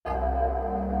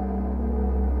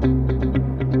Welcome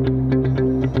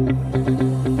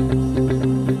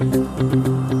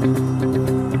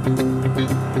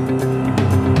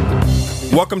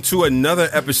to another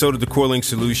episode of The Coiling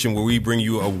Solution, where we bring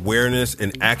you awareness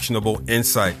and actionable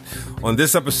insight. On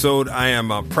this episode, I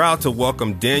am proud to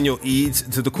welcome Daniel Edds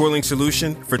to The Coiling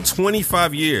Solution. For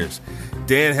 25 years,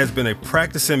 Dan has been a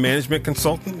practicing management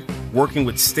consultant, working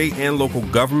with state and local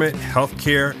government,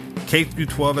 healthcare,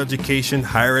 K-12 education,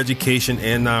 higher education,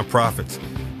 and nonprofits.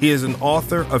 He is an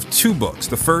author of 2 books.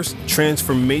 The first,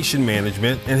 Transformation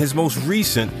Management, and his most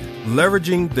recent,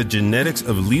 Leveraging the Genetics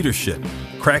of Leadership,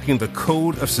 Cracking the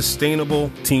Code of Sustainable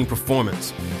Team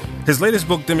Performance. His latest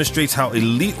book demonstrates how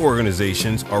elite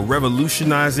organizations are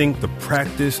revolutionizing the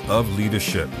practice of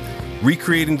leadership,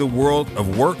 recreating the world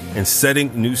of work and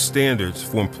setting new standards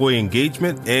for employee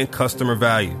engagement and customer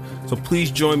value. So please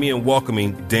join me in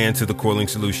welcoming Dan to The Coiling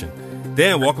Solution.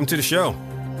 Dan, welcome to the show.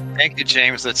 Thank you,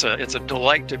 James. It's a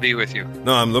delight to be with you.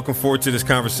 No, I'm looking forward to this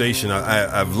conversation.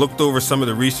 I've looked over some of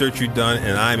the research you've done,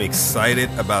 and I'm excited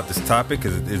about this topic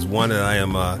because it is one that I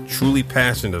am truly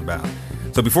passionate about.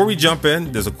 So before we jump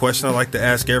in, there's a question I like to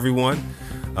ask everyone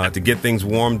to get things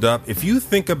warmed up. If you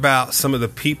think about some of the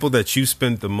people that you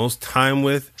spend the most time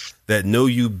with that know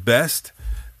you best,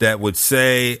 that would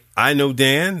say, I know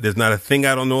Dan, there's not a thing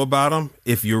I don't know about him.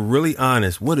 If you're really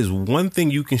honest, what is one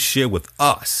thing you can share with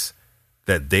us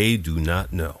that they do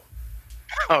not know?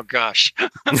 Oh, gosh.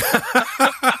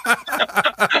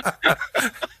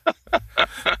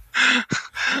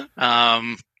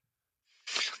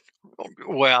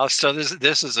 Well, so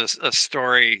this is a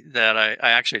story that I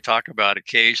actually talk about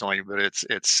occasionally, but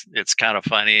it's kind of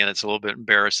funny and it's a little bit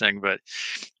embarrassing, but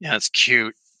yeah, it's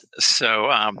cute.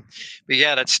 So, but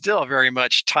yeah, that's still very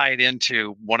much tied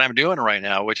into what I'm doing right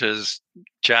now, which is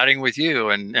chatting with you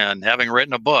and having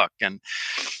written a book. And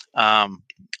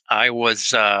I was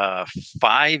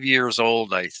 5 years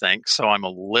old, I think. So I'm a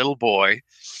little boy,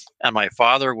 and my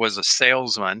father was a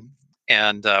salesman,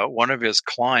 and one of his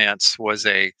clients was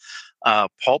a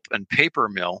pulp and paper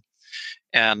mill.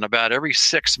 And about every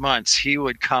 6 months, he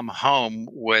would come home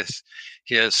with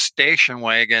his station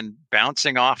wagon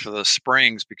bouncing off of the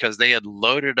springs because they had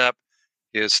loaded up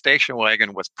his station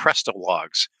wagon with Presto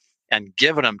logs and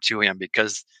given them to him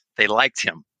because they liked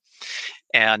him.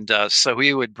 And so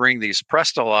he would bring these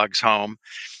Presto logs home.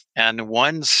 And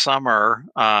one summer,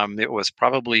 it was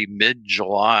probably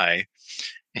mid-July,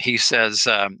 he says,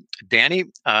 Danny,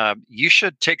 you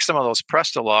should take some of those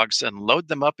Presto logs and load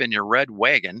them up in your red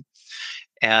wagon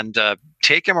and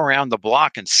take them around the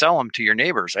block and sell them to your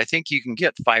neighbors. I think you can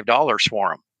get $5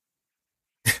 for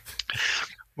them.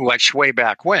 Which way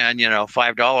back when,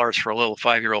 $5 for a little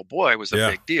 5-year-old boy was a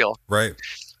big deal. Right.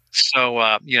 So,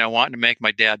 wanting to make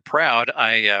my dad proud,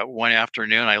 one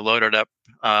afternoon I loaded up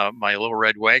my little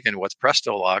red wagon with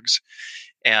Presto logs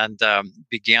and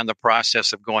began the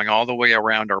process of going all the way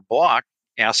around our block,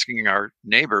 asking our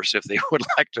neighbors if they would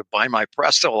like to buy my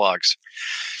Presto logs.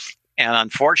 And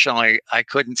unfortunately, I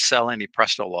couldn't sell any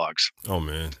Presto logs. Oh,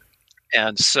 man.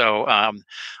 And so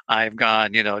I've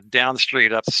gone, down the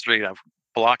street, up the street, I've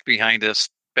blocked behind us,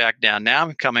 back down. Now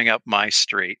I'm coming up my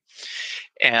street.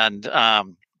 And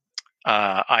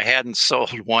I hadn't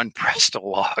sold one Presto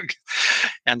log.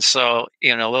 And so,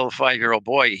 a little 5-year-old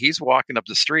boy, he's walking up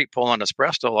the street pulling his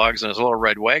Presto logs in his little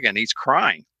red wagon. He's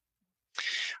crying.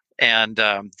 And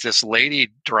this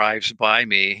lady drives by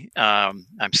me. I'm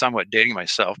somewhat dating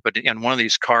myself, but in one of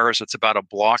these cars, it's about a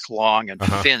block long and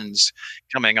fins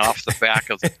coming off the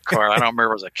back of the car. I don't remember if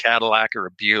it was a Cadillac or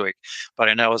a Buick, but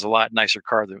I know it was a lot nicer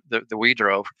car that we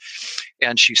drove.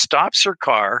 And she stops her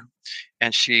car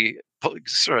and she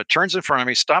sort of turns in front of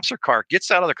me, stops her car, gets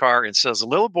out of the car and says,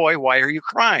 "Little boy, why are you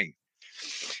crying?"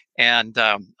 And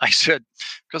I said,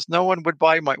 "Because no one will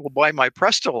buy my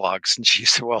Presto logs." And she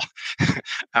said, "Well,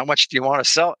 how much do you want to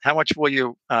sell? How much will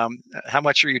you? How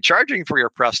much are you charging for your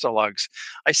Presto logs?"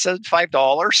 I said,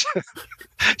 $5.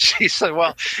 She said,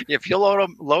 "Well, if you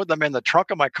load them in the trunk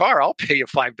of my car, I'll pay you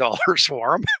 $5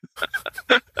 for them."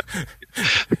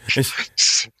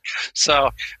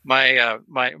 So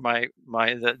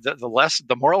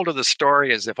the moral of the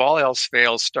story is, if all else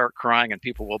fails, start crying and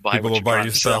people will buy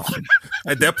your stuff.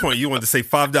 At that point, you wanted to say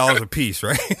 $5 a piece,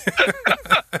 right?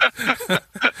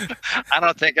 I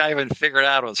don't think I even figured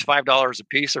out it was $5 a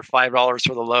piece or $5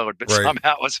 for the load, but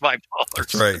somehow it was $5.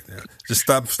 That's right. Yeah. Just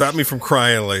stop me from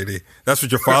crying, lady. That's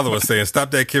what your father was saying.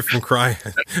 Stop that kid from crying.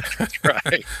 That's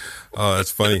right. Oh,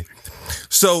 that's funny.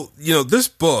 So, this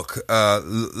book,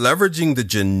 Leveraging the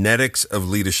Genetics of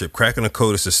Leadership, Cracking the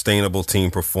Code of Sustainable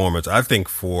Team Performance, I think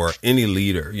for any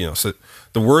leader, so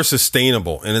the word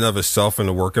sustainable in and of itself in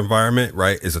the work environment,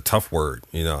 right, is a tough word.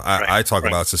 I talk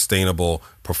about sustainable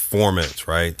performance,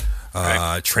 right?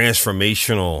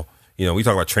 Transformational, we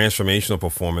talk about transformational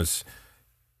performance.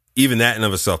 Even that in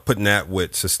of itself, putting that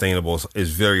with sustainable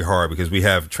is very hard because we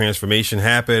have transformation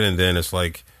happen and then it's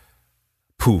like,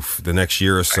 poof, the next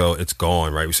year or so, it's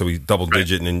gone, right? So we double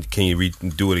digit and then can you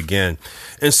do it again?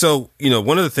 And so,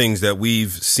 one of the things that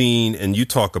we've seen, and you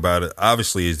talk about it,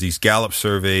 obviously, is these Gallup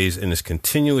surveys and this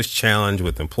continuous challenge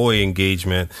with employee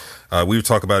engagement. We were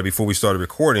talking about it before we started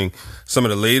recording. Some of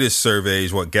the latest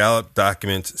surveys, what Gallup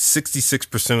documents,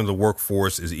 66% of the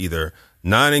workforce is either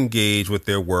not engaged with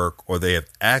their work or they are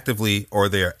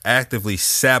actively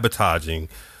sabotaging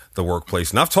the workplace.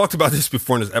 And I've talked about this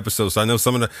before in this episode, so I know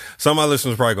some of my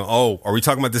listeners are probably going, oh, are we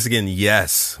talking about this again?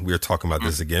 Yes, we are talking about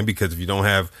this again, because if you don't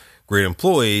have great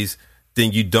employees,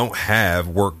 then you don't have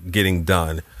work getting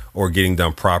done or getting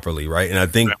done properly, right? And I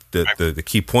think the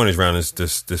key point is around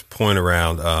this point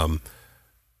around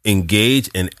engage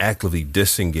and actively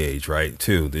disengage, right?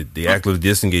 Too the actively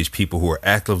disengage people who are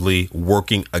actively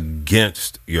working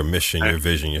against your mission, your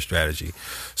vision, your strategy.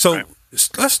 So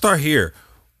let's start here.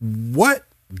 What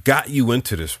got you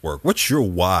into this work? What's your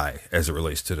why as it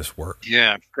relates to this work?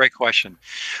 Yeah, great question.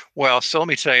 Well, so let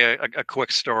me tell you a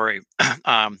quick story.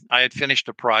 I had finished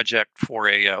a project for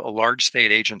a large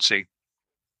state agency,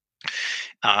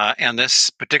 and this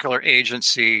particular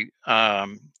agency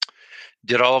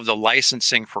did all of the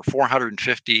licensing for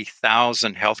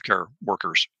 450,000 healthcare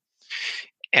workers,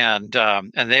 and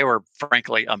they were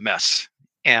frankly a mess.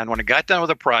 And when I got done with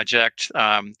the project,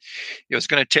 it was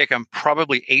going to take them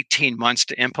probably 18 months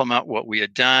to implement what we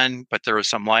had done, but there was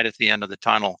some light at the end of the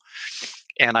tunnel.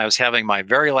 And I was having my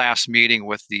very last meeting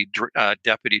with the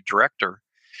deputy director,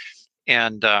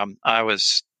 and I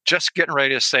was just getting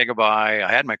ready to say goodbye.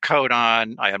 I had my coat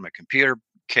on, I had my computer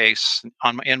case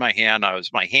in my hand.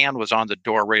 My hand was on the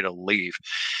door, ready to leave.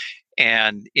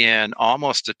 And in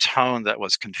almost a tone that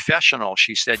was confessional,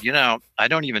 she said, I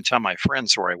don't even tell my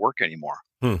friends where I work anymore.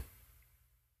 And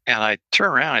I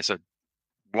turned around and I said,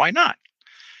 why not?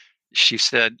 She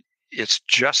said, it's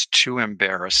just too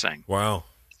embarrassing. Wow.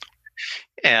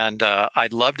 And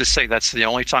I'd love to say that's the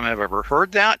only time I've ever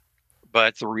heard that.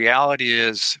 But the reality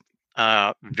is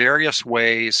various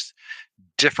ways,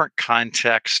 different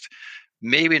context,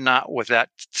 maybe not with that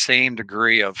same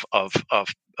degree of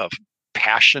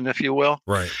passion, if you will.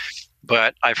 Right.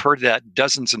 But I've heard that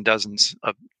dozens and dozens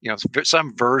of,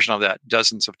 some version of that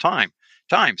dozens of times.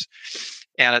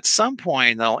 And at some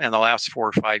point in the last 4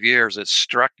 or 5 years, it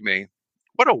struck me,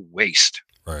 what a waste.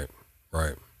 Right.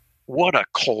 What a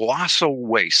colossal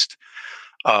waste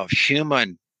of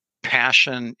human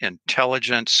passion,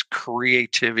 intelligence,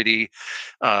 creativity,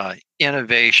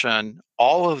 innovation,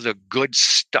 all of the good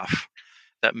stuff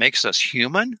that makes us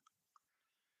human.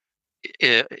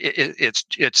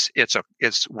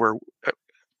 We're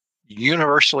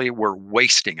universally we're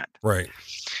wasting it. Right.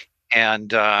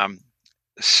 And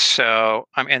so,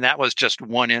 and that was just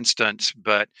one instance,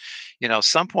 but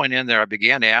some point in there, I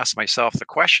began to ask myself the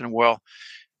question: well,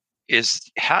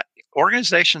 how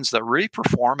organizations that really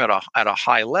perform at a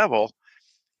high level,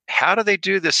 how do they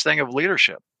do this thing of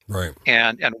leadership? Right.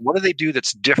 And what do they do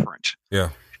that's different? Yeah.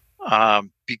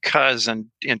 Because in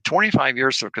 25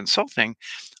 years of consulting,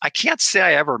 I can't say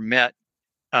I ever met,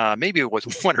 maybe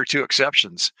with one or two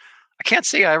exceptions, I can't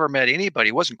say I ever met anybody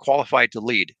who wasn't qualified to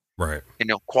lead. Right.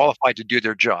 Qualified to do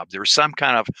their job. There was some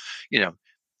kind of,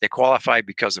 they qualified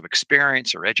because of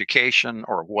experience or education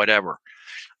or whatever.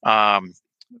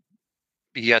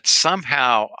 Yet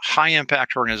somehow high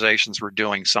impact organizations were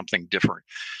doing something different.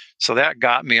 So that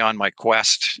got me on my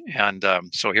quest, and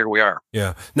so here we are.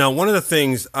 Yeah. Now, one of the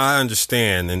things I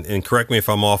understand, and correct me if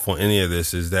I'm off on any of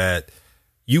this, is that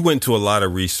you went to a lot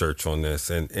of research on this,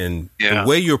 and the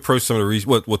way you approach some of the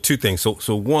research. Well, two things.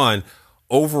 So one,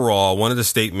 overall, one of the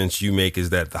statements you make is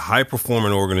that the high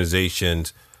performing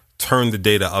organizations turn the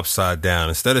data upside down.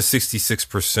 Instead of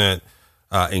 66%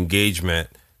 engagement,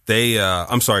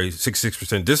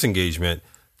 66% disengagement,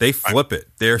 they flip it.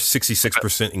 They're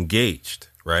 66% engaged.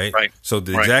 Right. So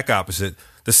the exact opposite.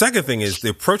 The second thing is the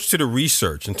approach to the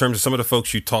research in terms of some of the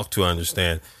folks you talk to, I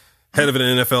understand. Head of an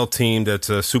NFL team that's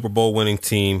a Super Bowl winning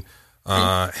team,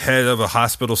 head of a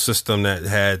hospital system that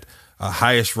had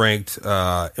highest ranked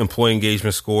employee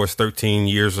engagement scores, 13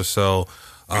 years or so,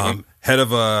 head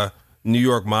of a New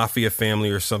York mafia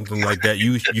family or something like that.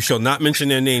 You shall not mention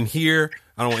their name here.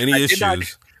 I don't want any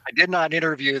issues. I did not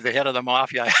interview the head of the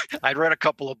mafia. I'd read a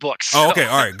couple of books. Oh, So. okay.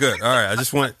 All right. Good. All right. I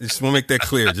just want to make that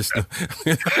clear. Just,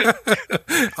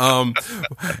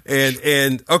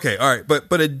 and okay. All right.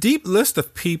 But a deep list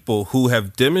of people who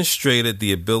have demonstrated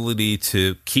the ability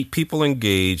to keep people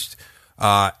engaged,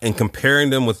 and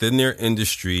comparing them within their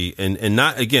industry, and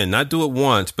not do it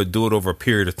once, but do it over a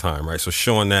period of time. Right. So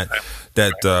showing that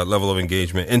level of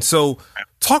engagement. And so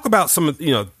talk about some of,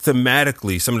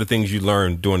 thematically, some of the things you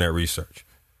learned doing that research.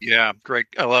 Yeah, great.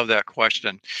 I love that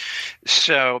question.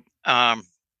 So, that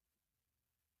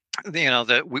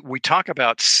we talk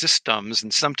about systems,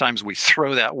 and sometimes we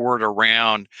throw that word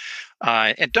around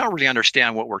and don't really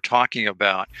understand what we're talking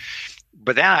about.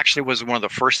 But that actually was one of the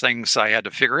first things I had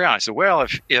to figure out. I said, well,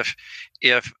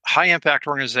 if high impact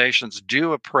organizations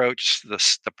do approach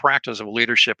the practice of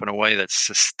leadership in a way that's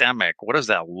systemic, what does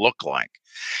that look like?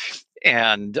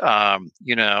 And,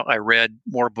 I read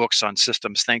more books on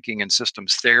systems thinking and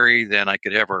systems theory than I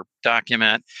could ever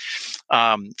document.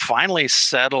 Finally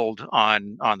settled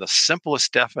on the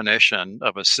simplest definition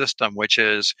of a system, which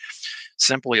is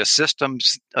simply a system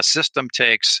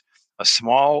takes a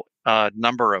small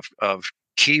number of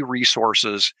key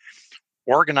resources,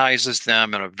 organizes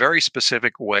them in a very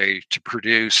specific way to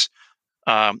produce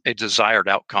a desired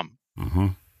outcome. Mm-hmm.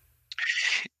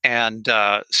 And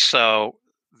so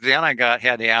then I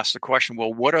had to ask the question,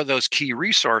 well, what are those key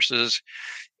resources?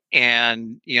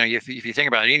 And, if you think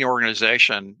about any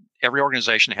organization, every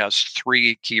organization has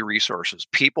three key resources: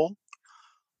 people,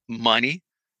 money,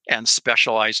 and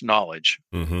specialized knowledge.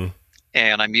 Mm-hmm.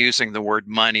 And I'm using the word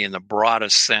money in the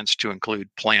broadest sense to include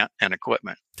plant and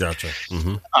equipment. Gotcha.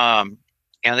 Mm-hmm.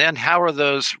 And then how are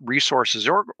those resources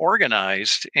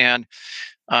organized? And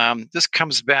this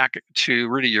comes back to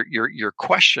really your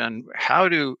question: how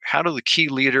do the key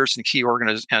leaders and key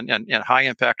and high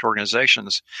impact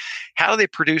organizations, how do they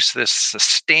produce this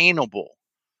sustainable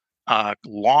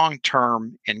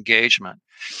long-term engagement?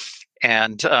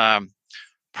 And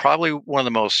probably one of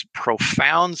the most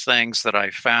profound things that I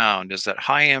found is that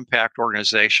high impact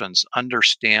organizations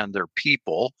understand their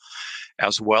people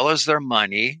as well as their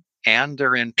money and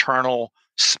their internal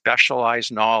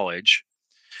specialized knowledge,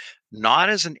 not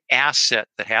as an asset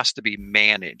that has to be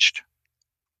managed,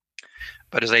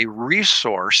 but as a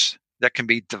resource that can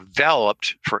be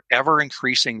developed for ever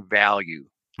increasing value.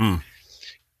 Mm.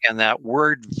 And that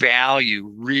word value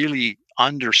really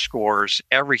underscores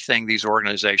everything these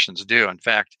organizations do. In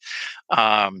fact,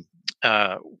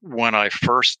 when I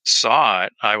first saw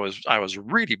it, I was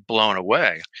really blown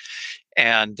away.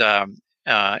 And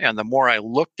the more I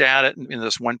looked at it in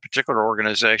this one particular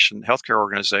organization, healthcare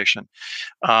organization,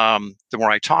 the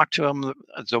more I talked to them,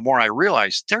 the more I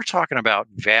realized they're talking about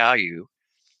value,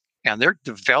 and they're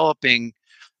developing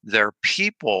their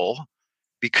people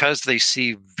because they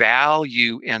see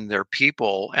value in their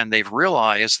people, and they've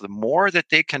realized the more that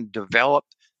they can develop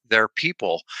their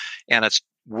people, and it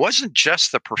wasn't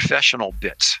just the professional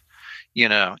bits,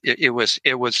 it was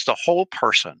the whole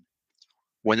person.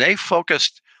 When they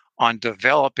focused on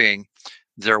developing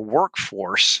their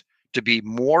workforce to be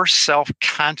more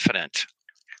self-confident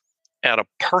at a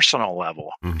personal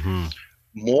level, mm-hmm.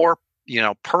 more,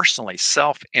 personally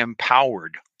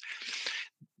self-empowered,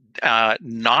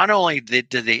 not only did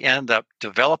they end up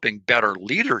developing better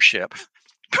leadership,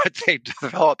 but they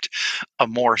developed a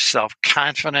more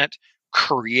self-confident,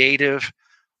 creative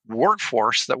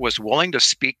workforce that was willing to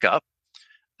speak up,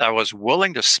 that was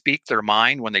willing to speak their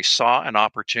mind when they saw an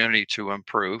opportunity to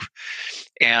improve,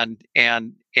 and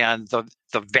the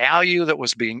value that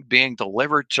was being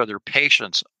delivered to their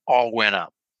patients all went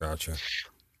up. Gotcha.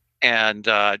 And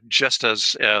just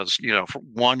as for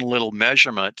one little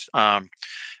measurement,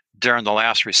 during the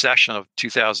last recession of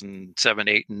 2007,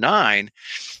 8, and 9,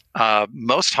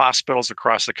 most hospitals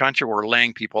across the country were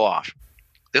laying people off.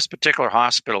 This particular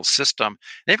hospital system,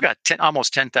 they've got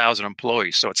almost 10,000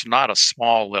 employees, so it's not a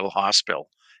small little hospital.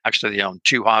 Actually, they own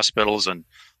 2 hospitals and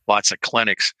lots of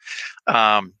clinics.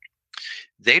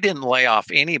 They didn't lay off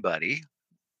anybody,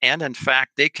 and in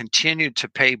fact, they continued to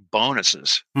pay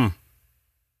bonuses. And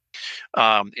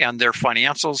their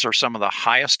financials are some of the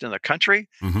highest in the country.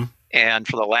 Mm-hmm. And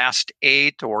for the last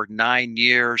 8 or 9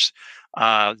 years,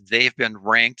 they've been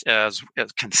ranked as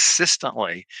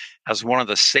consistently as one of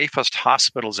the safest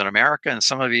hospitals in America, and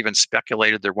some have even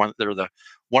speculated they're one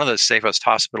of the safest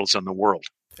hospitals in the world.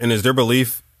 And is their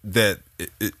belief that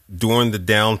during the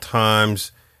down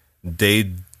times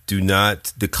they do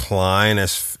not decline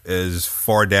as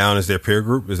far down as their peer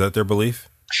group? Is that their belief?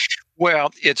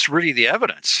 Well, it's really the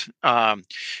evidence.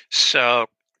 So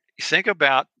think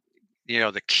about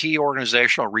the key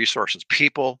organizational resources: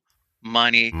 people,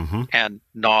 money, mm-hmm. and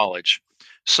knowledge.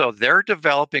 So they're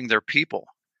developing their people.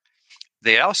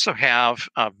 They also have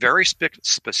very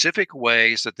specific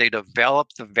ways that they develop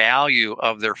the value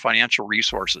of their financial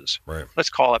resources. Right. Let's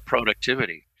call it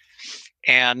productivity.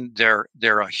 And they're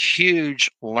a huge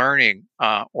learning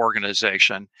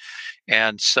organization.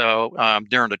 And so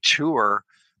during the tour,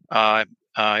 it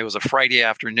was a Friday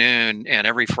afternoon, and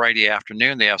every Friday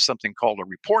afternoon they have something called a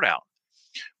report out,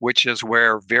 which is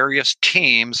where various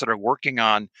teams that are working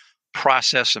on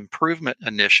process improvement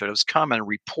initiatives come and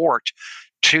report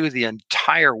to the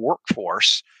entire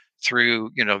workforce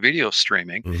through video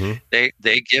streaming. Mm-hmm.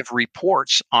 They give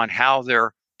reports on how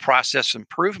their process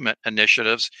improvement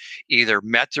initiatives either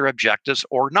met their objectives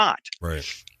or not. Right.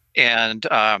 And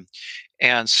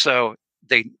so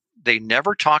they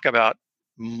never talk about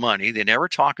money. They never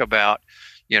talk about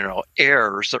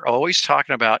errors. They're always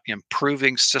talking about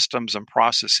improving systems and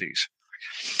processes.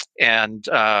 And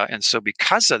so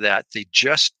because of that, they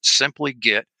just simply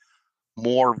get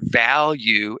more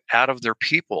value out of their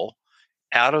people,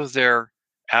 out of their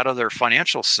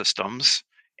financial systems,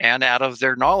 and out of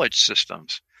their knowledge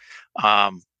systems.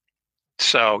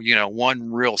 So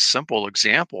one real simple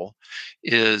example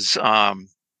is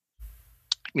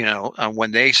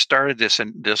when they started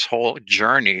this whole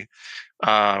journey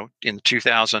in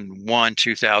 2001,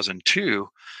 2002,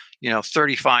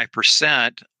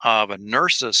 35% of a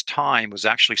nurse's time was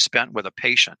actually spent with a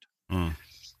patient. Mm.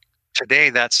 Today,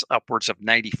 that's upwards of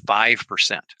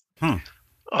 95%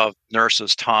 of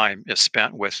nurses' time is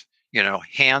spent with,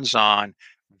 hands-on,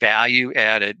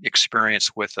 value-added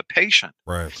experience with the patient.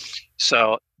 Right.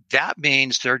 So that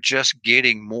means they're just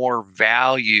getting more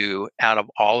value out of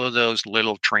all of those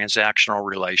little transactional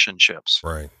relationships.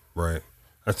 Right. Right.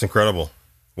 That's incredible.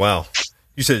 Wow.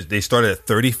 You said they started at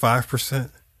 35%?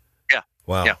 Yeah.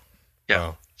 Wow. Yeah.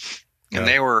 Wow. And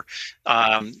they were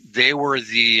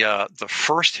the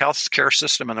first healthcare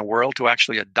system in the world to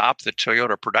actually adopt the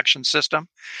Toyota production system,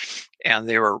 and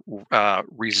they were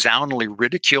resoundingly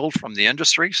ridiculed from the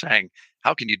industry, saying,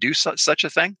 "How can you do such a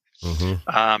thing?" Mm-hmm.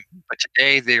 But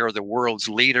today they are the world's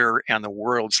leader and the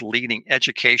world's leading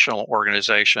educational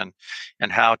organization in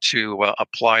how to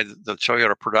apply the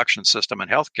Toyota production system in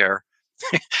healthcare.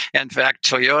 In fact,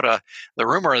 Toyota, the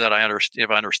rumor that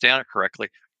if I understand it correctly,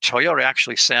 Toyota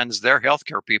actually sends their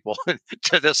healthcare people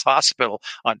to this hospital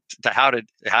on to how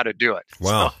to do it.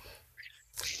 Wow.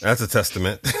 So, that's a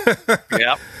testament.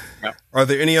 Yeah. Are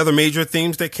there any other major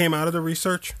themes that came out of the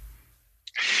research?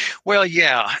 Well,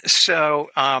 yeah.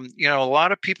 So, a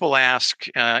lot of people ask,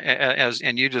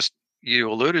 and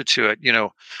you alluded to it,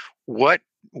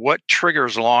 what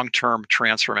triggers long-term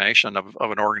transformation of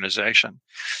an organization?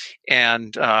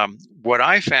 And what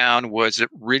I found was it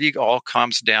really all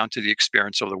comes down to the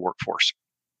experience of the workforce.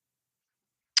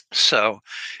 So,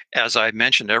 as I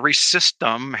mentioned, every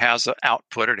system has an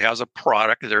output. It has a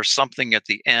product. There's something at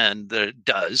the end that it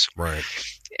does. Right.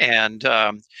 And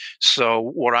so,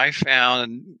 what I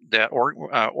found that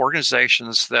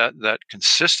organizations that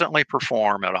consistently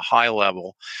perform at a high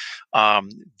level,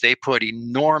 they put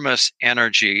enormous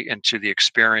energy into the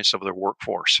experience of their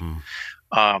workforce.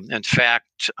 In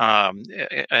fact,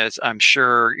 as I'm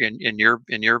sure in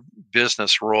your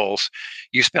business roles,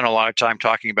 you spend a lot of time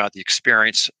talking about the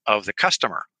experience of the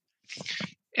customer,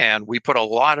 and we put a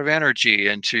lot of energy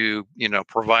into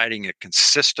providing a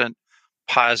consistent,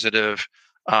 positive,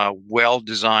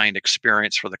 well-designed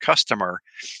experience for the customer.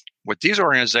 What these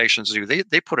organizations do,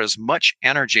 they put as much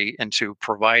energy into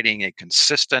providing a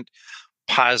consistent,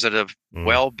 positive,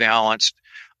 well-balanced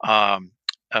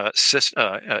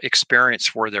experience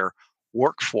for their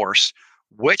workforce,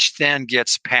 which then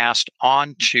gets passed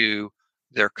on to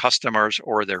their customers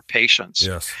or their patients.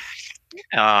 Yes.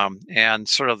 And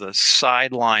sort of the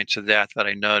sideline to that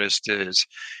I noticed is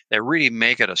they really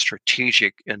make it a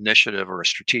strategic initiative or a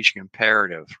strategic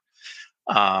imperative.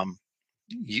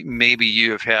 Maybe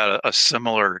you have had a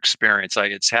similar experience.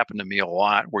 It's happened to me a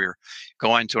lot where you're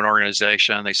going to an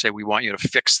organization, they say, we want you to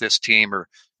fix this team or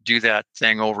do that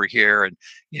thing over here and,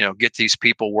 get these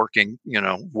people working,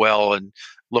 well and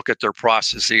look at their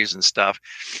processes and stuff.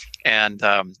 And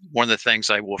one of the things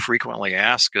I will frequently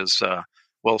ask is,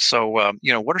 what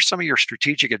are some of your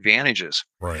strategic advantages?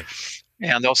 Right.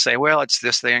 And they'll say, well, it's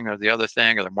this thing or the other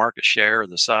thing or the market share or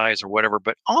the size or whatever.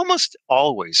 But almost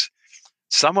always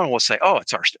someone will say, oh,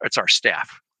 it's our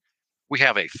staff. We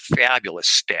have a fabulous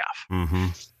staff. Mm-hmm.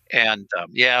 And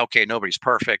okay, nobody's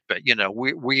perfect, but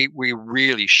we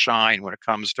really shine when it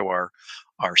comes to our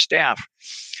staff.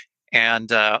 And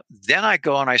then I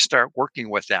go and I start working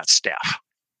with that staff,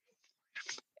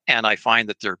 and I find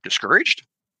that they're discouraged,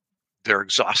 they're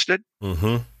exhausted.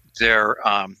 Mm-hmm.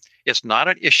 It's not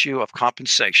an issue of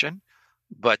compensation.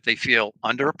 but they feel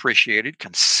underappreciated,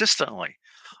 consistently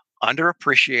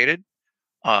underappreciated,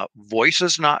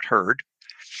 voices not heard,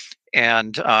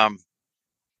 and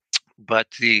but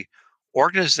the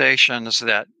organizations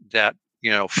that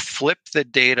flip the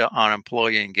data on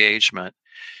employee engagement,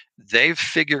 they've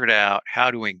figured out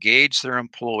how to engage their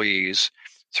employees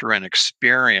through an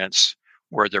experience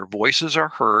where their voices are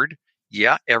heard.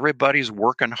 Yeah, everybody's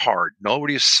working hard.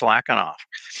 Nobody's slacking off,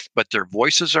 but their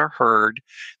voices are heard.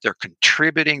 They're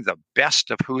contributing the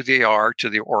best of who they are to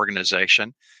the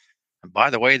organization. And by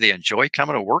the way, they enjoy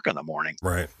coming to work in the morning.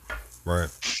 Right. Right.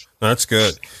 That's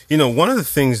good. One of the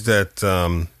things that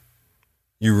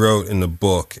you wrote in the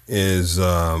book is,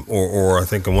 or I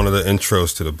think in one of the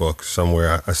intros to the book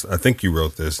somewhere, I think you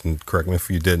wrote this, and correct me if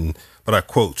you didn't, but I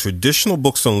quote, "Traditional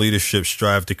books on leadership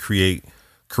strive to create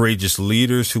courageous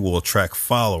leaders who will attract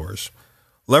followers.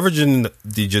 Leveraging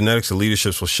the genetics of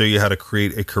leaderships will show you how to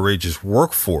create a courageous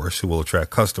workforce who will attract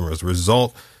customers. The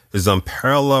result is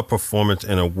unparalleled performance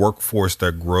in a workforce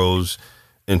that grows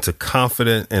into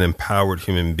confident and empowered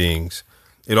human beings.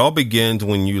 It all begins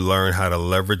when you learn how to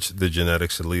leverage the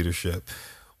genetics of leadership."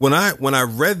 When I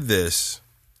read this,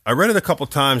 I read it a couple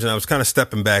times, and I was kind of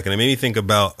stepping back, and it made me think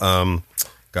about, I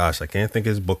can't think of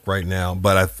his book right now,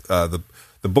 but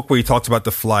the book where he talks about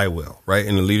the flywheel, right,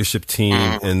 and the leadership team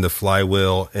and the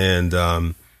flywheel, and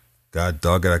God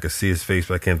dog it, I could see his face,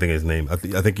 but I can't think of his name. I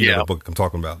think you know the book I'm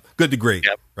talking about. Good to Great,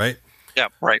 right? Yeah,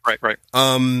 right.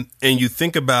 And you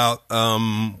think about,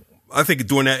 I think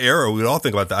during that era, we'd all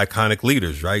think about the iconic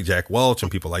leaders, right? Jack Welch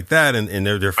and people like that, and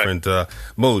their different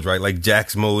modes, right? Like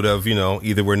Jack's mode of,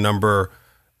 either we're number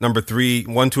 3,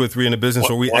 1, 2, or 3 in the business,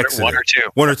 or we exited.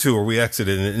 One or two, or we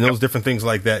exited, and those different things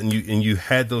like that. And you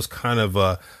had those kind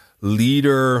of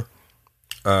leader,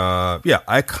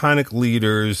 iconic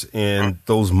leaders in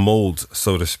those molds,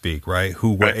 so to speak, right?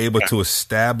 Who were able to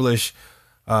establish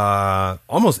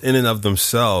almost in and of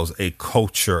themselves a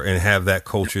culture, and have that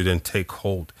culture then take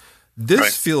hold.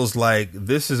 This feels like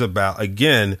this is about,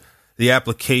 again, the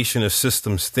application of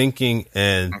systems thinking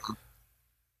and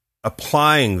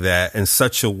applying that in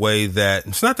such a way that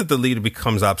it's not that the leader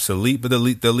becomes obsolete, but the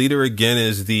leader, again,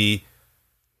 is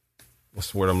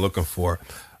what's the word I'm looking for?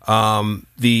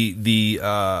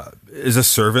 Is a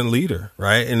servant leader,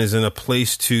 right? And is in a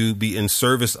place to be in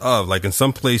service of. Like in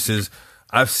some places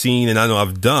I've seen, and I know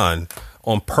I've done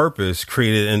on purpose,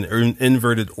 created an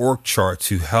inverted org chart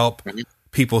to help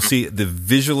people see the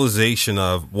visualization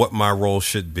of what my role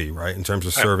should be, right, in terms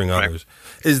of serving others.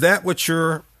 Is that what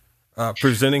you're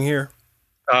presenting here?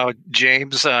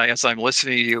 James, as I'm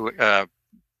listening to you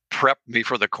prep me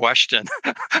for the question,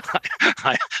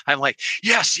 I'm like,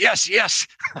 yes.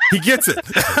 He gets it.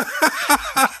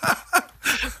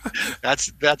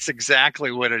 That's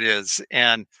exactly what it is.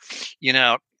 And,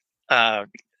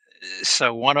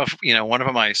 so one of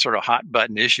my sort of hot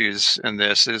button issues in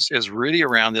this is really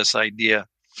around this idea.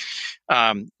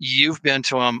 You've been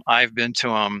to them, I've been to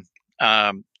them.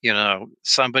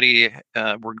 Somebody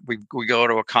we go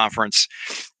to a conference,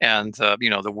 and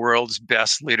the world's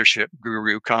best leadership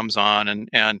guru comes on,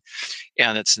 and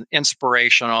it's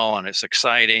inspirational and it's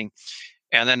exciting,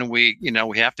 and then we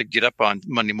have to get up on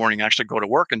Monday morning, actually go to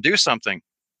work and do something.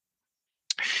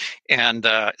 And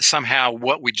somehow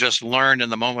what we just learned in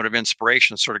the moment of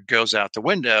inspiration sort of goes out the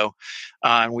window.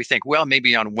 And we think, well,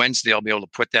 maybe on Wednesday I'll be able to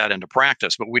put that into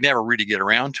practice, but we never really get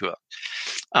around to it.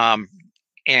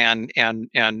 And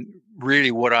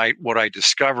really what I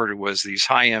discovered was these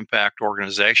high impact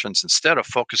organizations, instead of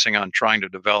focusing on trying to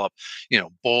develop,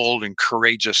 bold and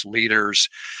courageous leaders,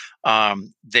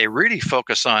 they really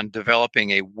focus on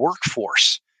developing a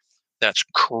workforce that's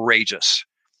courageous,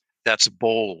 that's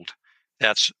bold,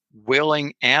 that's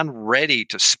willing and ready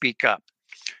to speak up,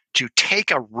 to take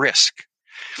a risk.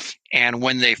 And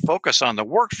when they focus on the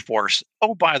workforce,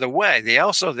 oh, by the way, they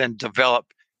also then develop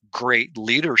great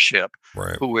leadership,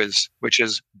 which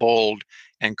is bold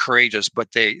and courageous,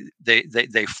 but they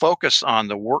focus on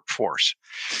the workforce.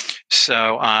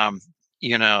 So,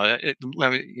 you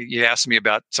asked me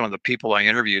about some of the people I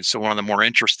interviewed. So one of the more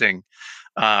interesting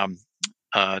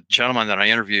gentleman that I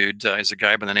interviewed is a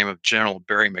guy by the name of General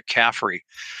Barry McCaffrey,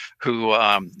 who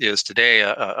is today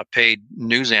a paid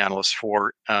news analyst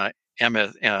for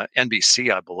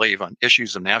NBC, I believe, on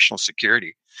issues of national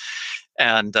security,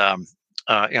 and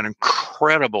an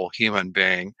incredible human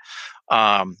being,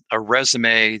 a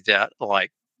resume that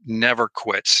never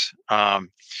quits.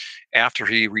 After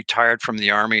he retired from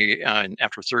the Army, and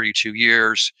after 32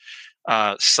 years,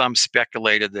 some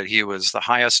speculated that he was the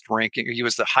highest ranking. He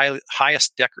was the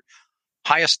highest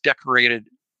decorated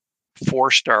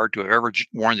 4-star to have ever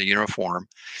worn the uniform.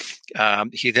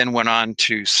 He then went on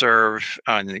to serve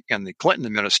in the Clinton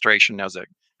administration as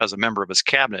a member of his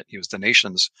cabinet. He was the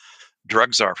nation's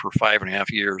drug czar for 5.5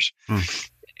 years.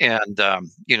 And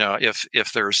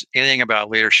if there's anything about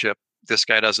leadership this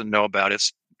guy doesn't know about,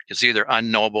 it's either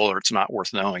unknowable or it's not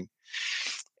worth knowing.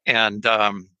 And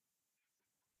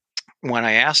when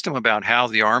I asked him about how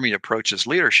the Army approaches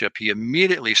leadership, he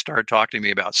immediately started talking to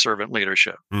me about servant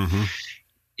leadership.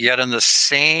 Yet in the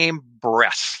same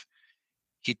breath,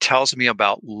 he tells me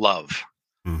about love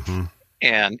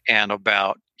and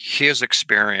about his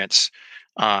experience,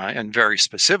 and very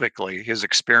specifically his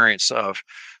experience of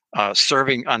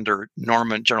serving under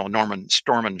General Norman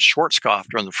Schwarzkopf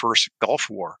during the first Gulf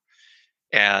War.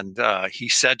 And he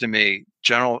said to me,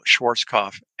 General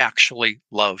Schwarzkopf actually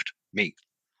loved me.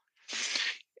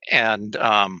 And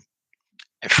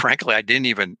frankly, I didn't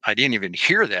even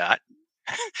hear that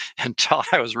until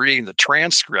I was reading the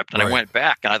transcript, and I went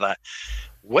back and I thought,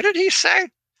 what did he say?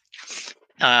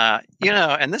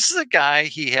 And this is a guy,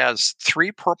 he has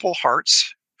 3 Purple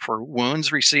Hearts for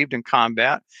wounds received in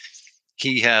combat.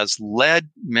 He has led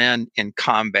men in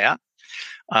combat.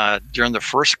 During the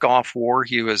first Gulf War,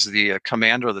 he was the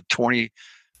commander of the 25th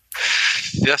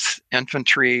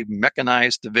Infantry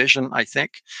Mechanized Division, I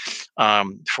think.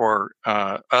 For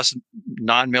us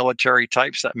non-military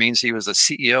types, that means he was the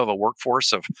CEO of a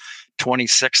workforce of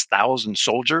 26,000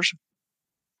 soldiers.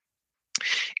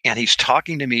 And he's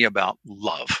talking to me about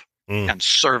love and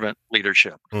servant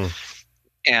leadership.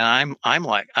 And I'm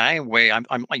like,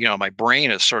 my brain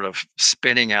is sort of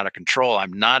spinning out of control.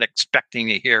 I'm not expecting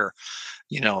to hear,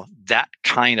 that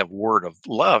kind of word of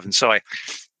love. And so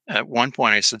at one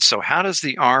point I said, so how does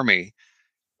the Army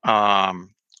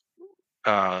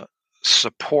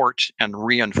support and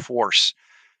reinforce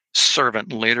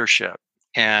servant leadership?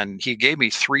 And he gave me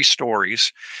 3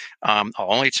 stories. I'll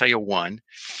only tell you one,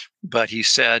 but he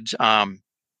said,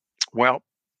 well,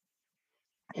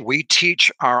 we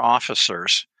teach our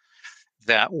officers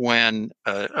that when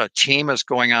a team is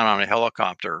going out on a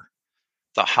helicopter,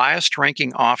 the highest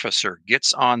ranking officer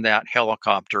gets on that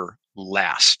helicopter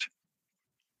last.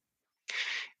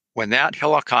 When that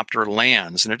helicopter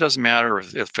lands, and it doesn't matter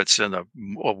if it's in a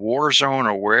war zone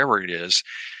or wherever it is,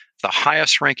 the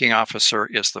highest ranking officer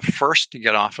is the first to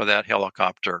get off of that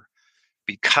helicopter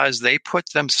because they put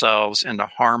themselves into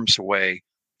harm's way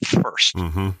first.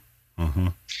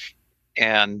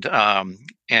 And I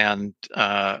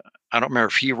don't remember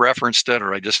if he referenced it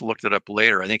or I just looked it up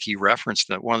later. I think he referenced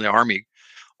that one of the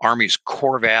Army's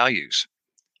core values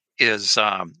is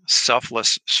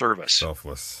selfless service.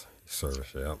 Selfless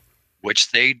service, yeah. Which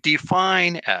they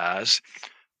define as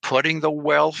putting the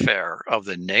welfare of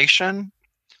the nation,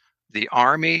 the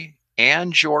Army,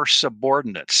 and your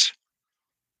subordinates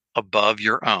above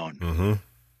your own.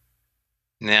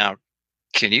 Now,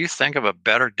 can you think of a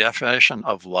better definition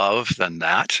of love than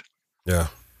that? Yeah,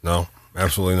 no,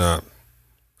 absolutely not.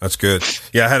 That's good.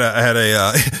 Yeah, I had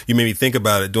a you made me think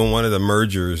about it. Doing one of the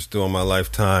mergers during my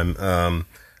lifetime,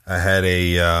 I had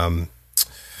a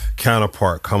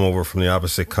counterpart come over from the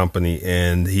opposite company,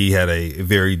 and he had a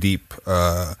very deep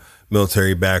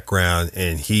military background,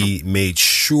 and he made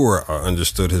sure I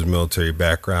understood his military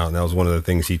background. That was one of the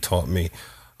things he taught me,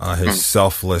 his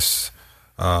selfless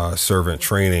servant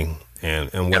training.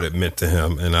 And what it meant to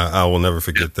him. And I will never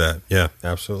forget that. Yeah,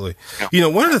 absolutely.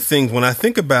 One of the things when I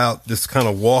think about this kind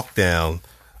of walk down,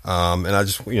 and I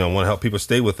just, want to help people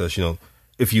stay with us,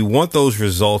 if you want those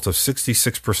results of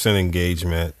 66%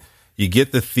 engagement, you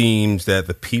get the themes that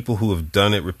the people who have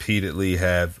done it repeatedly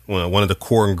have, one of the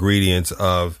core ingredients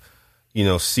of,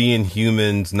 seeing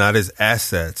humans not as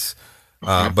assets,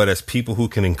 but as people who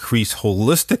can increase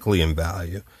holistically in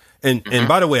value. And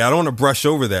by the way, I don't want to brush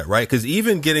over that, right? Because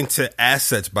even getting to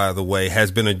assets, by the way, has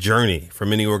been a journey for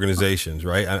many organizations,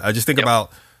 right? I just think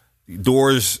about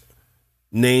Doors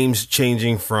names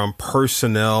changing from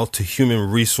personnel to human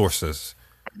resources.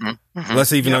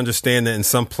 Let's even understand that in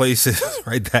some places,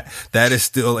 right, that is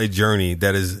still a journey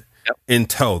that is in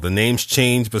tow. The names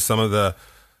change, but some of the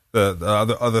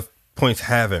other points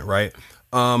haven't, right?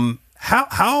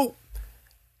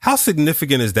 How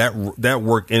significant is that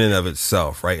work in and of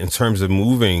itself, right? In terms of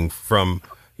moving from,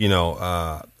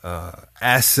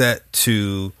 asset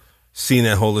to seeing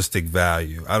that holistic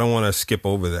value. I don't want to skip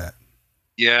over that.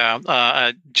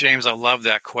 Yeah. James, I love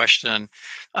that question.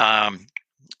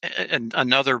 And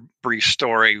another brief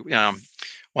story. When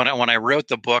I wrote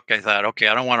the book, I thought, okay,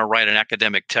 I don't want to write an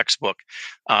academic textbook.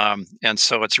 And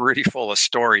so it's really full of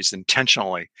stories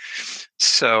intentionally.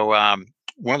 So,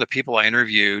 one of the people I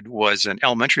interviewed was an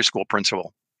elementary school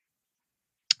principal.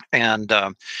 And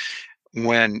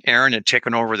when Aaron had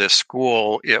taken over this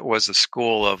school, it was a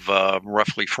school of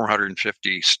roughly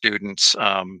 450 students,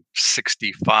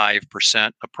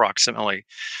 65% approximately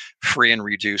free and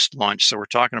reduced lunch. So we're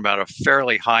talking about a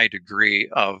fairly high degree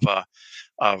of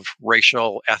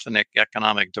racial, ethnic,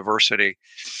 economic diversity,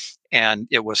 and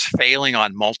it was failing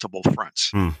on multiple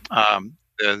fronts.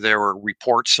 There were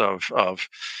reports of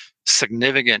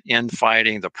significant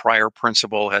infighting. The prior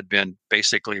principal had been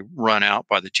basically run out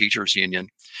by the teachers union.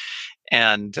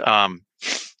 And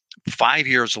 5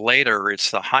 years later,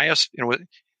 it's the highest.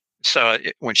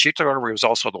 When she took over, it was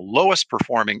also the lowest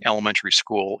performing elementary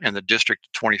school in the district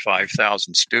of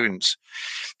 25,000 students.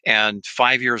 And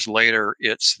 5 years later,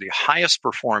 it's the highest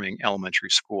performing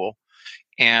elementary school.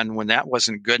 And when that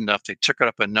wasn't good enough, they took it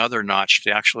up another notch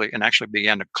to actually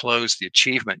began to close the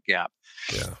achievement gap,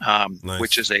 Nice.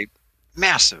 which is a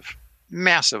massive,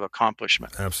 massive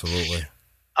accomplishment. Absolutely.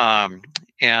 And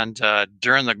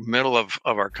during the middle of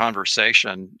our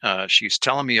conversation, she's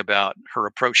telling me about her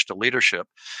approach to leadership,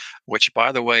 which,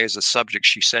 by the way, is a subject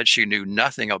she said she knew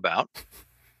nothing about.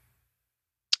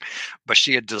 But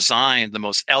she had designed the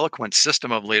most eloquent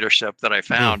system of leadership that I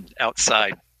found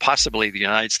outside possibly the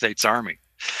United States Army.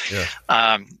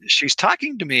 Yeah. She's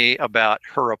talking to me about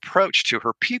her approach to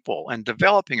her people and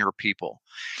developing her people.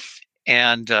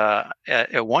 And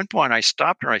at one point, I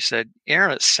stopped her. I said,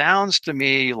 Aaron, it sounds to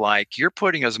me like you're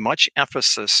putting as much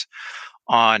emphasis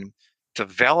on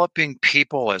developing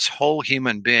people as whole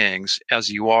human beings as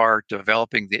you are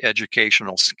developing the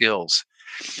educational skills.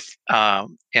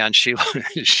 And she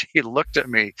she looked at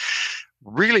me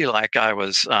really like I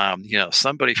was,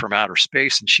 somebody from outer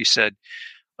space. And she said,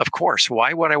 of course,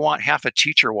 why would I want half a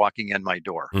teacher walking in my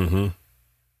door?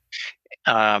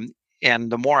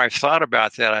 And the more I've thought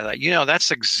about that, I thought,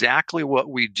 that's exactly what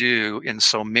we do in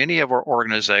so many of our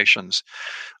organizations.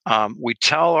 We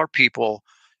tell our people,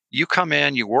 you come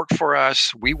in, you work for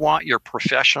us, we want your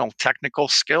professional technical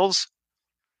skills,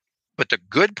 but the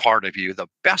good part of you, the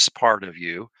best part of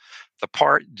you, the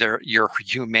part there, your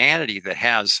humanity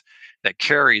that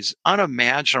carries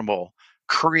unimaginable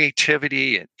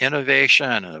creativity and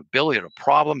innovation and ability to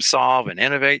problem solve and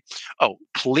innovate. Oh,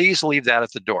 please leave that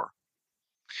at the door.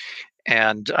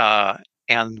 And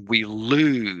we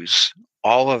lose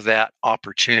all of that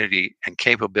opportunity and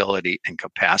capability and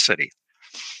capacity.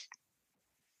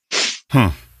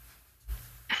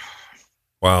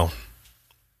 Wow.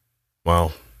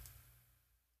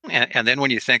 And then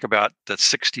when you think about the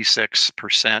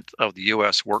 66% of the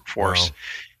U.S. workforce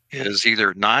is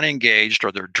either non-engaged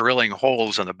or they're drilling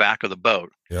holes in the back of the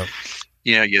boat. Yep.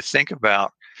 You think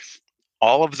about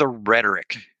all of the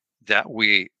rhetoric that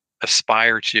we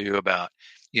aspire to about,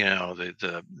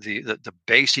 the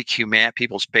basic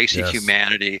people's basic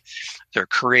humanity, their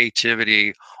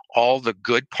creativity, all the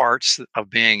good parts of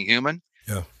being human.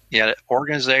 Yeah. Yet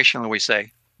organizationally, we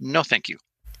say, no, thank you.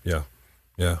 Yeah.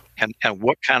 Yeah. And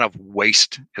what kind of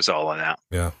waste is all of that?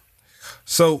 Yeah.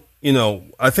 So,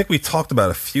 I think we talked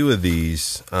about a few of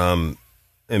these in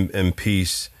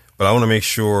piece, but I want to make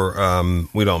sure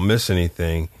we don't miss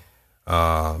anything.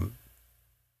 How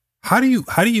do you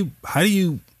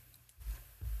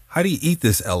eat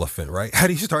this elephant, right? How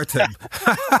do you start to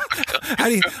how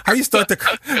do you start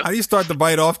to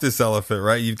bite off this elephant,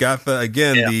 right? You've got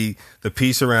the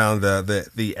piece around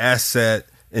the asset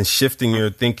and shifting your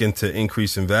thinking to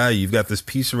increase in value. You've got this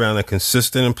piece around a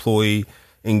consistent employee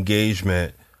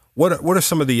engagement. What are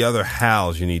some of the other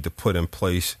hows you need to put in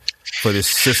place for this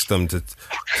system to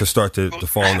start to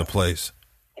fall into place?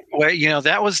 Well,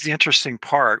 that was the interesting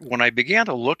part. When I began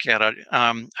to look at it,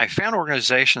 I found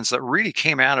organizations that really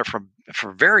came at it from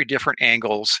very different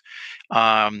angles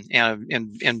and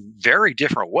in very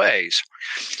different ways.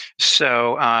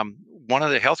 So one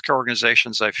of the healthcare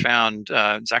organizations I found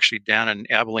is actually down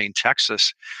in Abilene,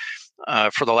 Texas.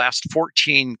 For the last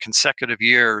 14 consecutive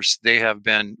years, they have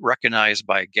been recognized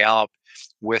by Gallup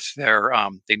with their,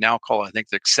 they now call it, I think,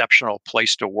 the Exceptional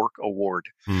Place to Work Award,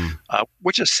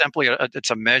 which is simply it's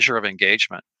a measure of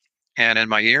engagement. And in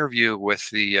my interview with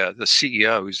the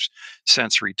CEO, who's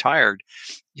since retired,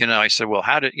 I said, "Well,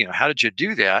 how did you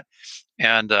do that?"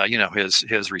 And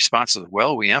his response is,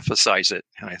 "Well, we emphasize it."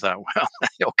 And I thought, "Well,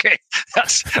 okay,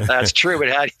 that's true,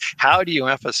 but how do you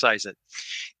emphasize it?"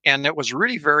 And it was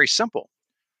really very simple,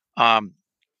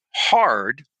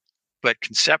 hard, but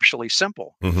conceptually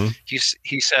simple. Mm-hmm.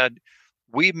 He said,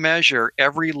 we measure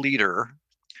every leader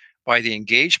by the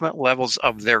engagement levels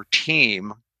of their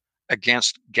team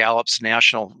against Gallup's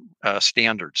national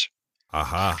standards.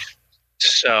 Aha.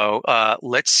 So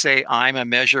let's say I'm a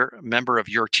member of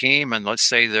your team, and let's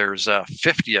say there's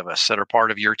 50 of us that are part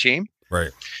of your team.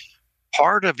 Right.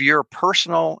 part of your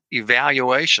personal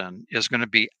evaluation is going to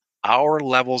be our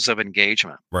levels of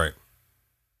engagement. Right.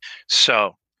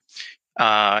 So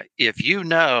if you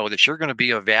know that you're going to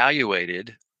be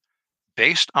evaluated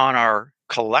based on our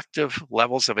collective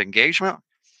levels of engagement,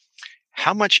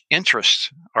 how much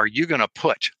interest are you going to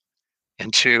put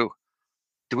into,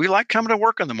 do we like coming to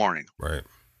work in the morning? Right.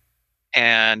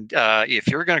 And if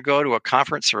you're going to go to a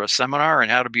conference or a seminar on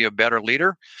how to be a better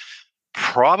leader,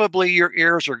 probably your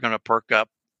ears are going to perk up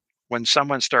when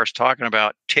someone starts talking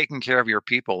about taking care of your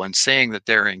people and saying that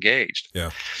they're engaged.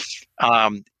 Yeah.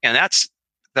 And that's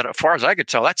that, as far as I could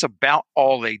tell, that's about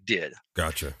all they did.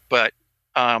 Gotcha. But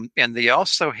and they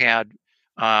also had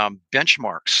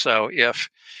benchmarks. So if,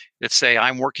 let's say,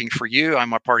 I'm working for you,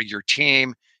 I'm a part of your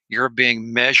team, you're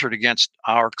being measured against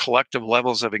our collective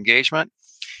levels of engagement.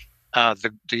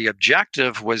 The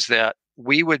objective was that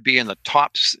we would be in the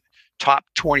top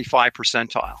 25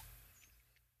 percentile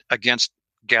against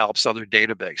Gallup's other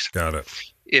database. Got it.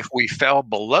 If we fell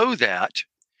below that,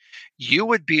 you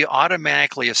would be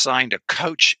automatically assigned a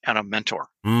coach and a mentor.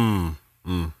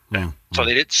 So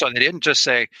they didn't just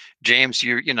say, James,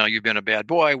 you've been a bad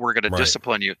boy, we're going to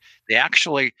discipline you. They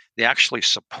actually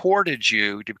supported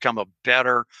you to become a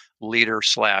better leader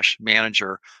 /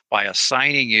 manager by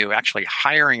assigning you, actually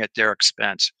hiring at their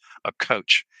expense, a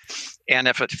coach. And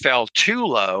if it fell too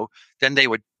low, then they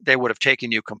would have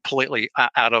taken you completely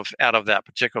out of that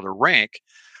particular rank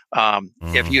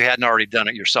if you hadn't already done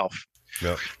it yourself.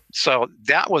 Yep. So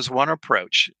that was one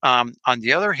approach. On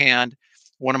the other hand,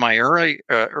 one of my early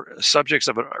subjects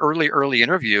of an early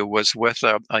interview was with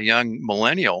a young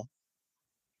millennial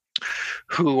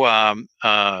who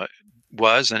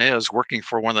was and is working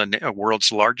for one of the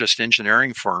world's largest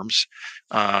engineering firms,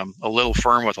 a little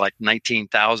firm with like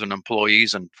 19,000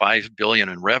 employees and $5 billion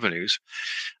in revenues.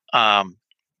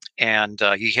 And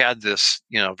he had this,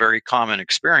 very common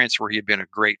experience where he had been a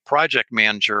great project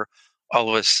manager. All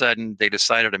of a sudden, they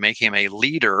decided to make him a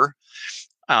leader.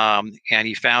 And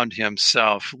he found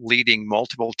himself leading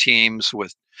multiple teams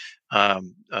with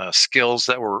skills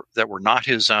that were not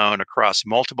his own across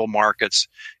multiple markets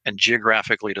and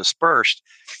geographically dispersed.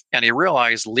 And he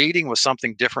realized leading was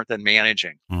something different than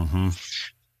managing. Mm-hmm.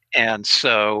 And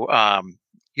so,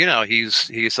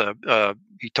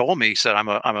 he told me, he said, I'm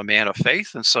a man of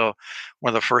faith. And so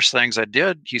one of the first things I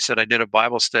did, he said, I did a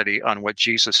Bible study on what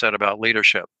Jesus said about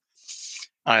leadership.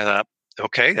 I thought,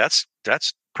 okay, that's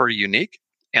pretty unique.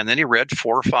 And then he read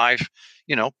 4 or 5,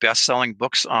 best-selling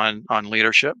books on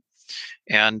leadership.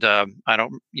 And I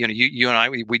don't, you and I,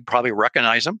 we'd probably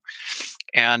recognize him.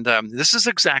 And this is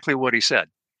exactly what he said.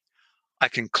 I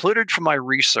concluded from my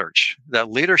research that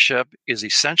leadership is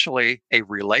essentially a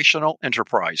relational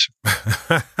enterprise.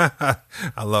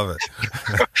 I love it.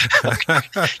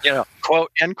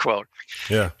 Quote, end quote.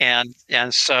 Yeah. And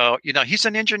so, he's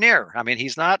an engineer. I mean,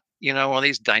 he's not, one of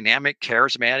these dynamic,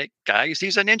 charismatic guys.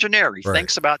 He's an engineer. He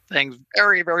thinks about things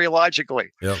very, very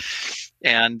logically. Yep.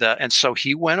 And so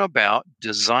he went about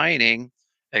designing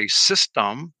a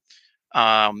system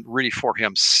really for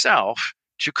himself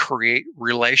to create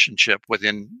relationship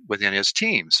within his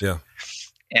teams. Yeah.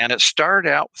 And it started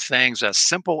out with things as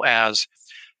simple as,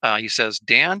 he says,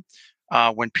 Dan,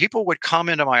 when people would come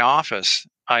into my office,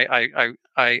 I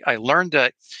learned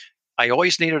that I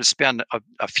always needed to spend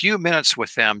a few minutes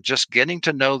with them, just getting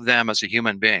to know them as a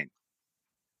human being.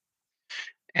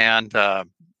 And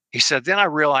he said, then I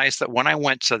realized that when I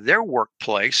went to their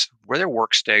workplace, or their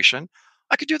workstation,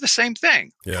 I could do the same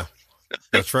thing. Yeah.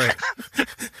 That's right.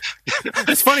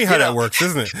 It's funny how that works,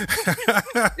 isn't it?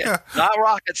 Yeah, not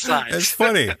rocket science. It's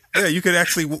funny. Yeah, you could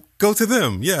actually go to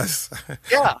them. Yes.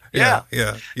 Yeah.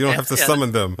 You don't have to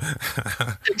summon them.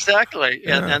 Exactly.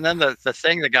 And then the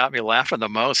thing that got me laughing the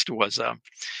most was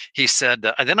he said,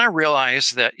 and then I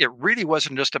realized that it really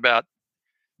wasn't just about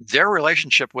their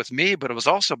relationship with me, but it was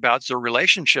also about their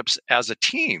relationships as a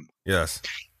team. Yes.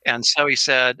 And so he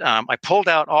said, I pulled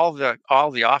out all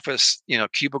the office,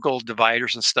 cubicle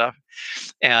dividers and stuff,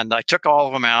 and I took all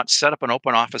of them out, set up an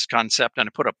open office concept, and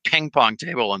I put a ping pong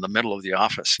table in the middle of the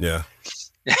office. Yeah.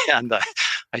 And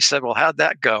I said, well, how'd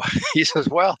that go? He says,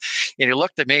 well, and he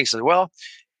looked at me, he said, well,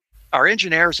 our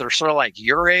engineers that are sort of like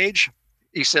your age,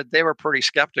 he said they were pretty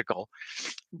skeptical,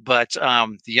 but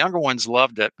the younger ones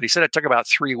loved it. But he said it took about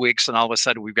 3 weeks, and all of a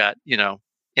sudden we've got,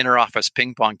 inter-office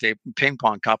ping pong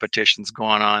competitions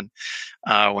going on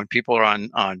when people are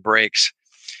on breaks.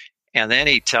 And then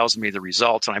he tells me the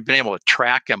results, and I've been able to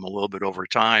track him a little bit over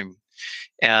time.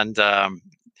 And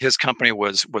his company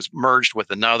was merged with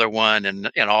another one,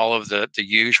 and all of the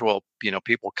usual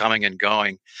people coming and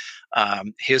going.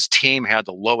 His team had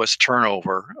the lowest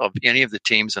turnover of any of the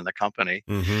teams in the company.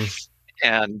 Mm-hmm.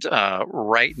 And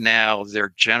right now,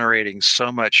 they're generating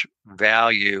so much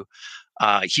value.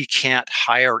 He can't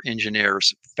hire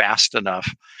engineers fast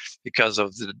enough because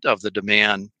of the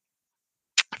demand.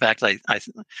 In fact,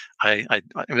 I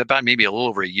about maybe a little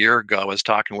over a year ago, I was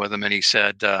talking with him, and he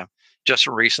said just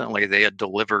recently they had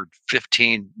delivered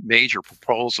 15 major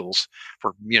proposals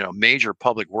for major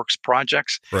public works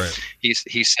projects. Right.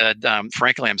 He said,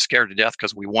 frankly, I'm scared to death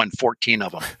because we won 14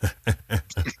 of them.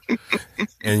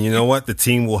 And you know what? The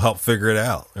team will help figure it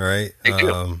out. All right. They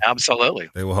do.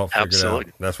 Absolutely. They will help figure it out.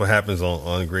 That's what happens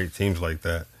on great teams like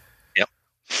that. Yep.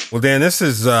 Well, Dan, this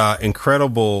is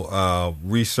incredible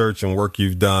research and work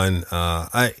you've done.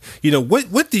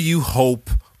 What do you hope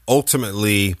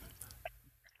ultimately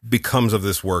becomes of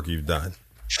this work you've done?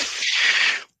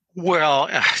 Well,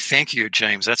 thank you,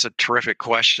 James. That's a terrific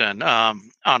question.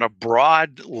 On a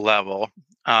broad level,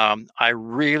 I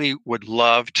really would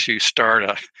love to start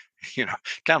a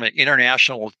kind of an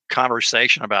international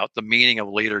conversation about the meaning of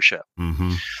leadership.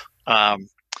 Mm-hmm.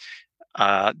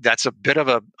 That's a bit of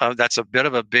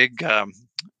a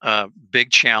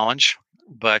big challenge,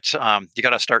 but you got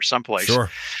to start someplace. Sure.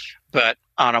 But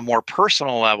on a more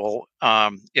personal level,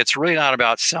 it's really not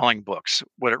about selling books.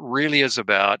 What it really is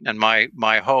about, and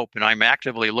my hope, and I'm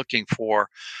actively looking for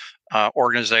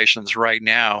organizations right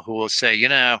now who will say,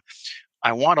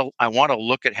 I want to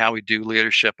look at how we do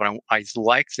leadership, and I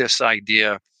like this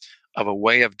idea of a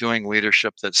way of doing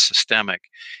leadership that's systemic.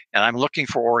 And I'm looking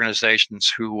for organizations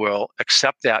who will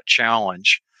accept that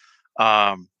challenge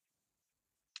and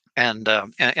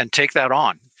take that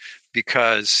on,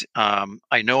 because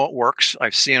I know it works.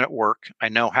 I've seen it work. I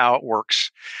know how it works.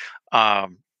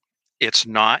 It's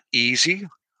not easy.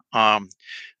 In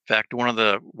fact, one of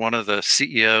the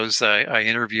CEOs I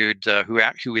interviewed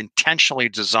who intentionally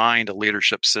designed a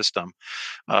leadership system,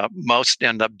 most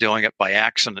end up doing it by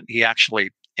accident. He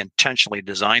actually intentionally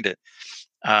designed it.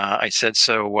 I said,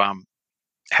 so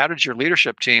how did your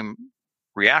leadership team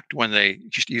react when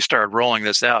you started rolling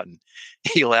this out? And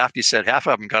he laughed. He said half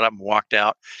of them got up and walked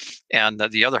out, and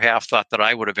the other half thought that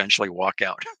I would eventually walk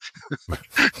out.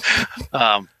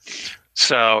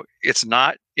 So I'm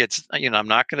not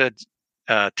going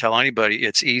to tell anybody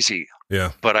it's easy.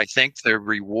 Yeah. But I think the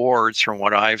rewards from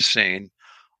what I've seen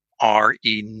are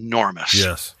enormous.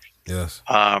 Yes.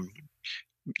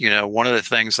 One of the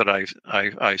things that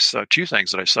I saw, two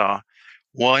things that I saw.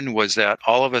 One was that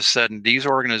all of a sudden these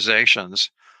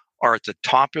organizations are at the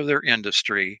top of their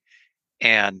industry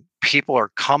and people are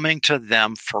coming to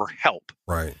them for help.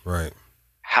 Right.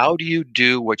 How do you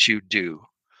do what you do?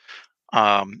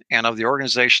 And of the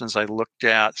organizations I looked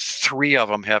at, 3 of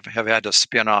them have had to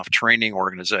spin off training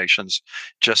organizations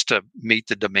just to meet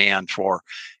the demand for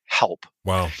help.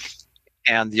 Wow.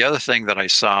 And the other thing that I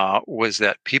saw was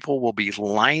that people will be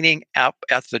lining up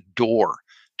at the door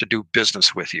to do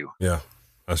business with you. Yeah,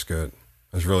 that's good.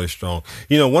 That's really strong.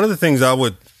 One of the things I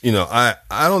would, I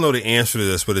don't know the answer to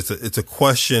this, but it's a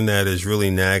question that is really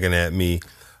nagging at me.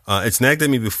 It's nagged at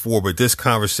me before, but this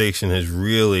conversation has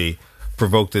really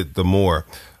provoked it the more.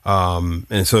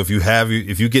 And so if you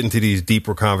get into these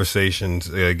deeper conversations,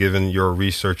 given your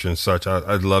research and such,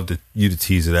 I'd love you to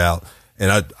tease it out. And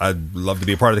I'd love to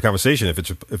be a part of the conversation if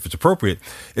it's appropriate.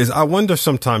 Is I wonder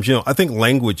sometimes, I think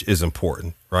language is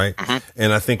important, right? Mm-hmm.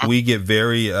 And I think we get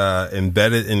very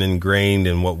embedded and ingrained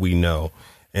in what we know,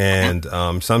 and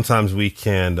sometimes we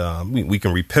can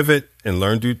repivot and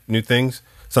learn new things.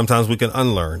 Sometimes we can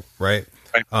unlearn, right?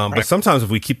 But sometimes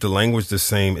if we keep the language the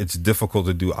same, it's difficult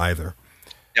to do either.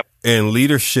 Yep. And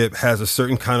leadership has a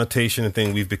certain connotation and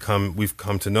thing we've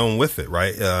come to know with it,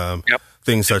 right? Yep.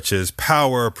 Things such as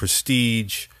power,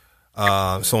 prestige, so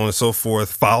on and so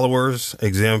forth, followers,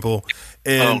 example.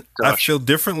 And I feel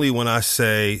differently when I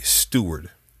say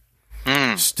steward.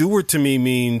 Steward to me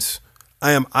means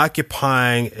I am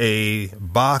occupying a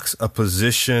box, a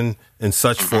position, and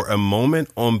such for a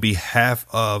moment on behalf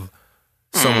of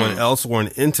someone else or an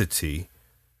entity.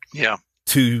 Yeah.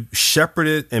 To shepherd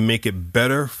it and make it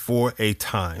better for a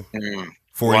time,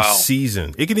 for a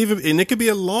season. It could be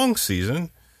a long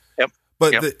season.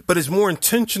 But it's more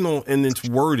intentional in its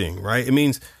wording, right? It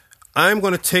means I'm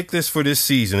going to take this for this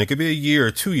season. It could be a year,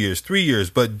 2 years, 3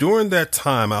 years. But during that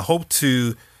time, I hope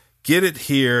to get it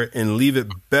here and leave it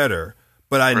better.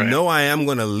 But I know I am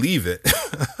going to leave it.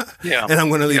 And I'm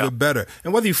going to leave it better.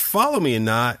 And whether you follow me or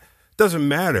not, doesn't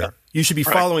matter. Yeah. You should be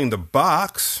following the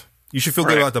box. You should feel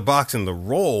good about the box and the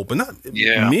role. But not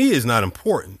me is not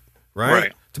important,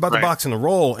 right? It's about the box and the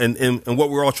role and what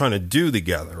we're all trying to do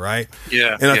together, right?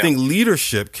 Yeah. And I think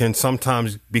leadership can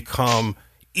sometimes become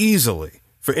easily,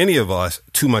 for any of us,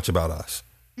 too much about us.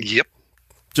 Yep.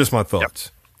 Just my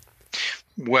thoughts.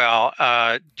 Well,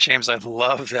 James, I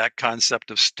love that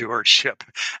concept of stewardship.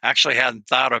 Actually, hadn't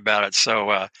thought about it,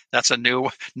 so that's a new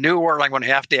word I'm going to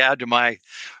have to add to my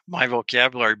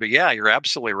vocabulary. But yeah, you're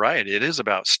absolutely right. It is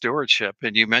about stewardship,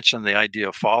 and you mentioned the idea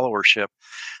of followership.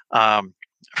 Um,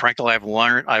 Frankly,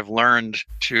 I've learned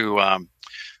to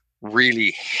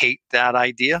really hate that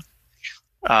idea.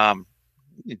 Um,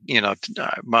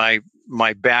 my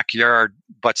backyard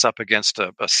butts up against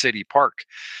a city park,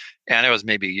 and it was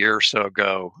maybe a year or so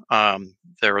ago.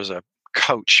 There was a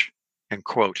coach, end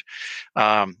quote,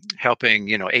 helping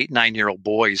 8, 9-year-old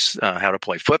boys how to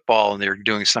play football, and they're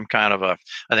doing some kind of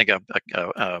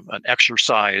an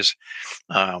exercise,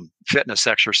 fitness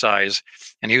exercise,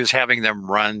 and he was having them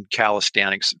run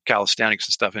calisthenics and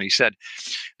stuff. And he said,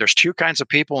 "There's two kinds of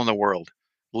people in the world: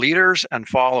 leaders and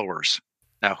followers.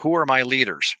 Now, who are my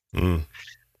leaders?" Mm.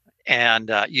 And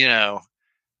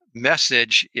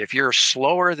message: if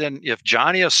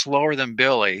Johnny is slower than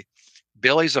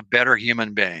Billy's a better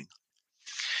human being.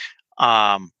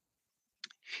 And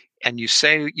you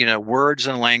say, words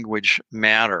and language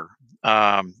matter.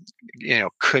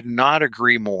 Could not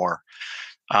agree more.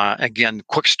 Again,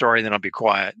 quick story, then I'll be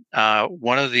quiet.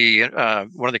 One of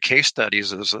the case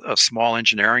studies is a small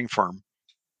engineering firm,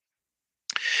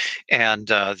 and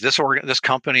this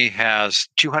company has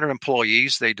 200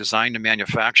 employees. They design and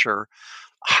manufacture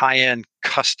high-end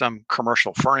custom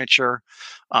commercial furniture.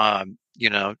 None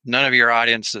of your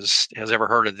audience has ever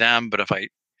heard of them, but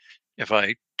if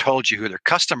I told you who their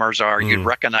customers are, you'd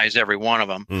recognize every one of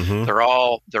them. Mm-hmm.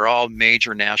 They're all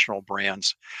major national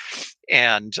brands,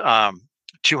 and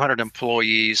 200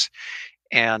 employees,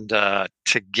 and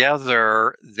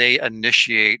together they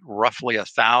initiate roughly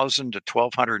 1,000 to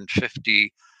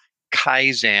 1,250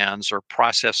 kaizens, or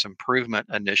process improvement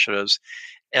initiatives,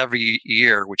 every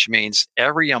year, which means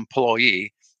every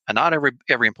employee, and not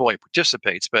every employee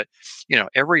participates, but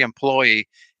every employee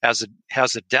has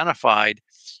identified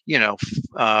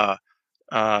 5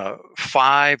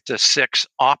 to 6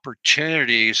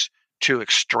 opportunities to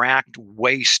extract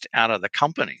waste out of the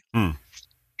company. And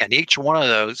each one of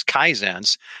those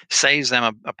kaizens saves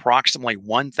them approximately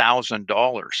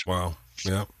 $1,000. Wow.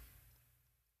 Yeah.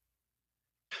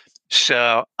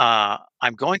 So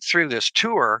I'm going through this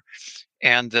tour,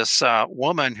 and this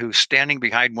woman who's standing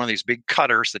behind one of these big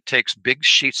cutters that takes big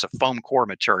sheets of foam core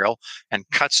material and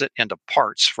cuts it into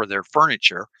parts for their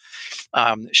furniture,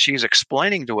 she's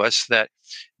explaining to us that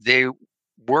they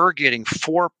were getting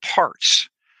 4 parts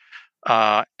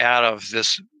out of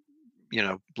this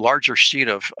larger sheet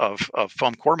of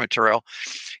foam core material.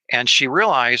 And she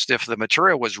realized if the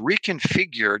material was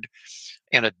reconfigured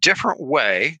in a different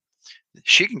way,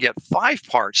 she can get 5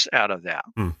 parts out of that.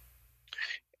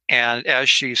 And as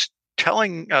she's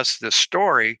telling us this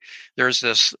story, there's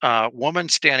this woman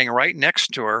standing right next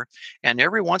to her. And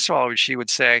every once in a while, she would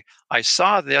say, "I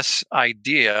saw this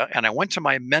idea and I went to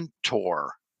my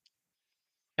mentor."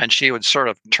 And she would sort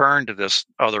of turn to this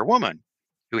other woman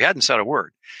who hadn't said a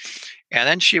word. And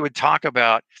then she would talk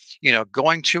about,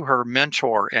 going to her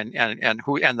mentor, and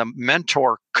the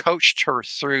mentor coached her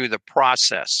through the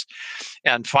process.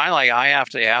 And finally, I have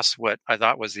to ask what I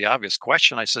thought was the obvious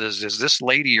question. I said, is this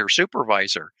lady your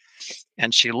supervisor?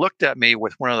 And she looked at me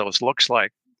with one of those looks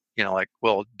like,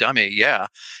 well, dummy, yeah.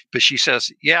 But she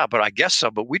says, yeah, but I guess so.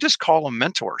 But we just call them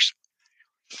mentors.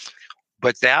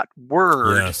 But that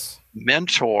word, yes.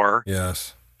 mentor,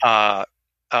 yes.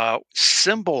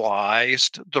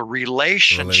 Symbolized the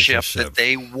relationship that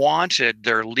they wanted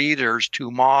their leaders to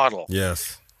model.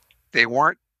 Yes. They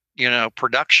weren't,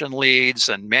 production leads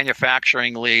and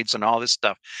manufacturing leads and all this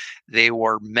stuff. They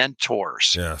were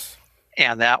mentors. Yes.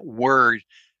 And that word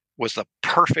was the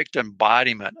perfect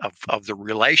embodiment of the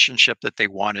relationship that they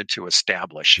wanted to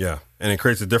establish. Yeah. And it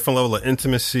creates a different level of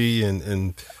intimacy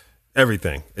and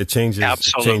everything. It changes.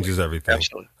 Absolutely. It changes everything.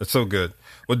 Absolutely. That's so good.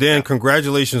 Well, Dan,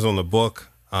 congratulations on the book.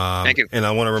 Thank you. And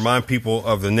I want to remind people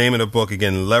of the name of the book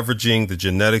again, Leveraging the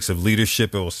Genetics of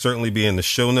Leadership. It will certainly be in the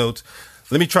show notes.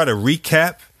 Let me try to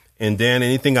recap. And Dan,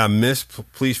 anything I missed,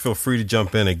 please feel free to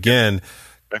jump in again.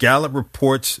 Gallup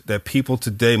reports that people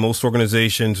today, most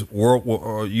organizations, world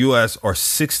or U.S., are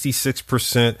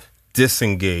 66%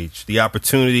 disengaged. The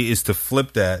opportunity is to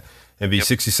flip that and be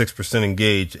 66%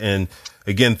 engaged. And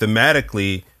again,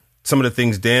 thematically, some of the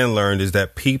things Dan learned is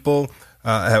that people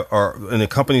and the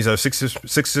companies that are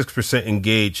 66%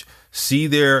 engaged see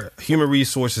their human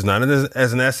resources not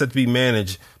as an asset to be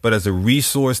managed, but as a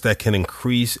resource that can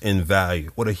increase in value.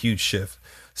 What a huge shift.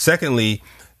 Secondly,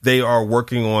 they are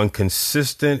working on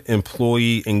consistent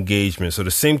employee engagement. So the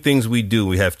same things we do,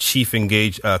 we have chief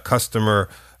customer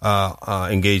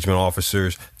engagement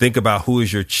officers, think about who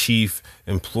is your chief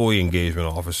employee engagement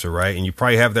officer, right? And you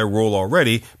probably have that role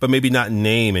already, but maybe not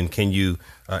name. And can you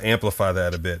amplify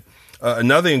that a bit?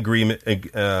 Another ingredient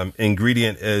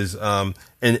is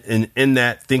in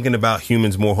that thinking about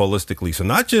humans more holistically. So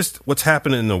not just what's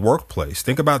happening in the workplace.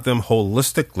 Think about them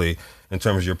holistically in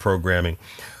terms of your programming.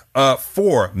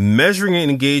 4, measuring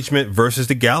engagement versus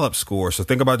the Gallup score. So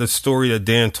think about the story that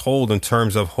Dan told in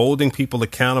terms of holding people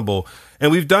accountable.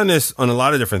 And we've done this on a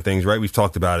lot of different things, right? We've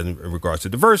talked about it in regards to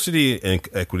diversity and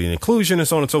equity and inclusion and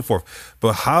so on and so forth.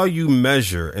 But how you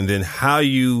measure and then how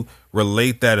you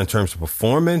relate that in terms of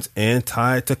performance and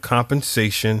tie it to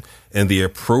compensation and the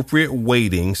appropriate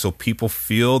weighting so people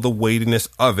feel the weightiness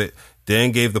of it.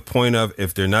 Dan gave the point of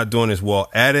if they're not doing as well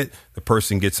at it, the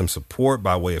person gets some support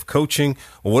by way of coaching.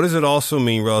 Well, what does it also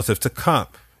mean relative to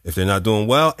comp? If they're not doing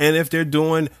well and if they're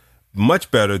doing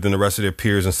much better than the rest of their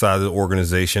peers inside of the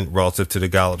organization relative to the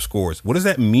Gallup scores. What does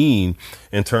that mean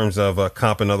in terms of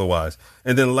comp and otherwise?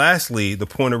 And then lastly, the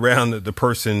point around the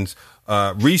person's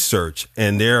research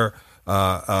and their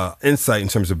insight in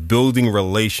terms of building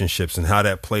relationships and how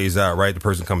that plays out, right? The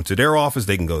person coming to their office,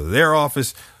 they can go to their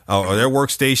office or their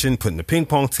workstation, putting the ping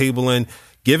pong table in,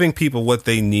 giving people what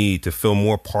they need to feel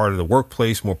more part of the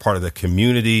workplace, more part of the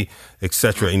community,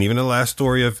 etc. And even the last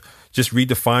story of just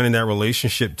redefining that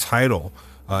relationship title.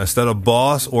 Instead of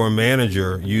boss or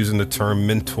manager, using the term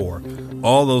mentor.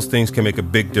 All those things can make a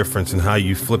big difference in how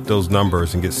you flip those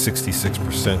numbers and get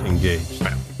 66% engaged.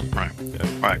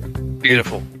 Right.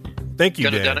 Beautiful. Thank you,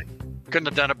 Dan. Couldn't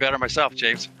have done it better myself,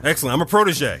 James. Excellent. I'm a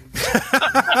protege.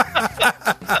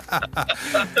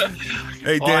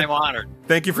 Hey, Dan, I'm honored.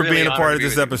 Thank you for being a part of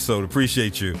this episode.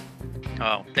 Appreciate you.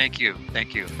 Oh, thank you.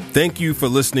 Thank you. Thank you for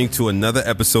listening to another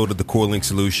episode of the CoreLink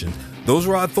Solution. Those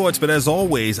were our thoughts, but as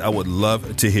always, I would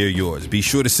love to hear yours. Be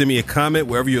sure to send me a comment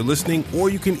wherever you're listening, or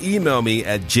you can email me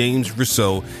at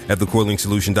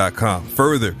jamesrousseau@thecorelinkSolution.com.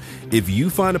 Further, if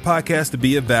you find a podcast to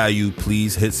be of value,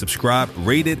 please hit subscribe,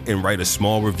 rate it, and write a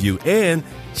small review, and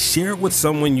share it with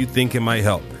someone you think it might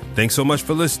help. Thanks so much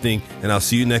for listening, and I'll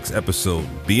see you next episode.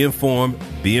 Be informed,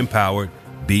 be empowered,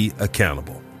 be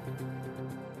accountable.